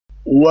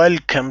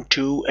Welcome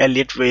to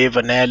Elliott Wave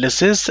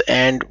Analysis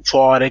and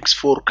Forex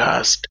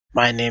Forecast.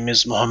 My name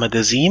is Mohammed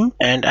Azim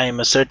and I am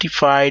a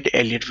certified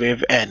Elliott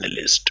Wave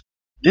analyst.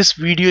 This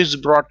video is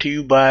brought to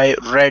you by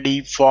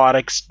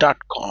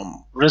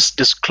ReadyForex.com. Risk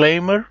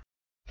disclaimer: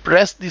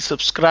 press the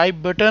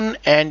subscribe button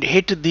and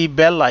hit the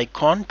bell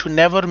icon to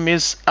never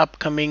miss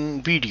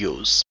upcoming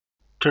videos.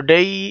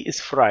 Today is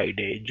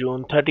Friday,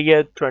 June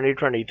 30th,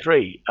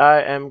 2023.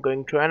 I am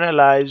going to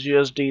analyze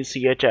USD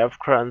CHF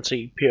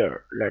currency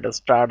pair. Let us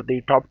start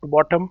the top to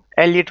bottom.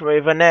 Elliott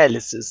Wave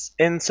Analysis.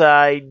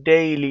 Inside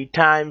daily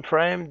time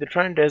frame, the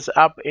trend is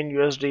up in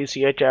USD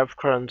CHF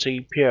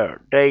currency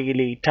pair.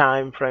 Daily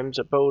time frame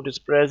support is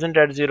present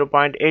at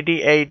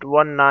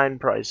 0.8819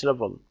 price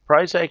level.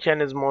 Price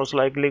action is most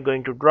likely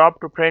going to drop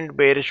to print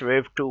bearish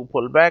wave 2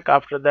 pullback.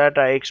 After that,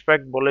 I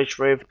expect bullish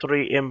wave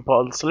 3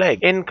 impulse leg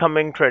in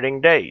coming trading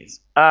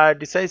days. A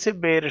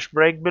decisive bearish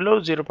break below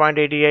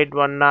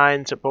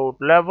 0.8819 support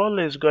level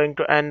is going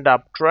to end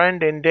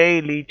uptrend in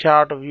daily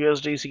chart of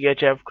USD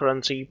CHF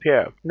currency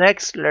pair.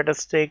 Next, let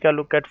us take a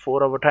look at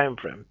 4-hour time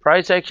frame.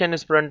 Price action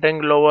is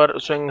printing lower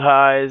swing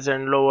highs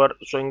and lower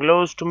swing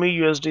lows. To me,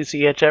 USD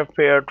CHF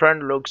pair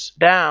trend looks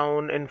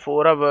down in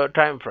 4-hour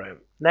time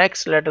frame.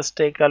 Next, let us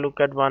take a look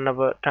at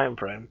 1-hour time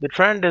frame. The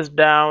trend is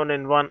down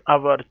in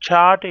 1-hour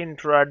chart.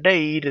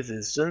 Intraday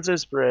resistance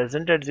is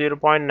present at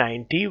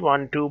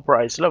 0.9012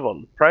 price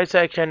level. Price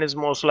action is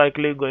most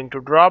likely going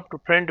to drop to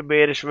print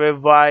bearish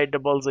wave Y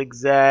double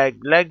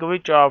zigzag leg,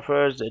 which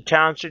offers a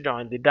chance to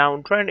join the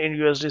downtrend in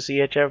USD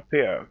CHF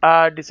pair.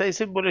 A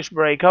decisive bullish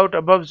breakout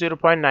above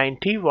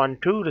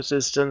 0.9012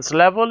 resistance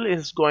level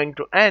is going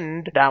to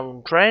end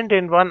downtrend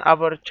in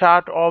 1-hour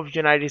chart of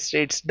United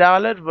States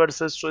dollar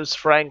versus Swiss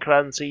franc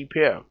currency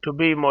pair. To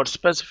be more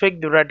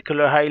specific, the red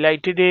color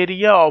highlighted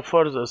area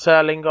offers a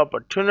selling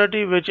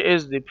opportunity, which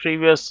is the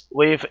previous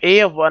wave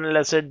A of 1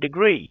 lesser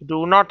degree.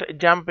 Do not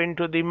jump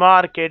into the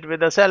market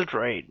with a sell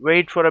trade.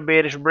 Wait for a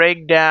bearish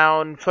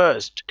breakdown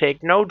first.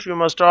 Take note, you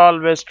must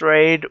always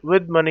trade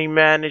with money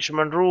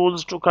management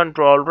rules to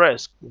control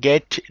risk.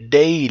 Get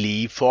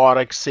daily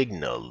forex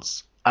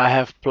signals. I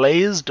have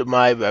placed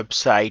my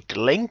website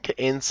link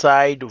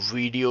inside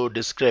video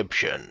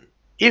description.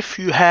 If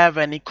you have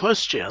any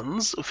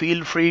questions,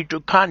 feel free to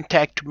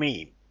contact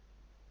me.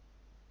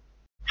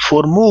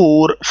 For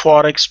more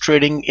forex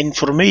trading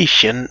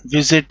information,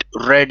 visit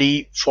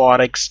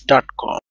ReadyForex.com.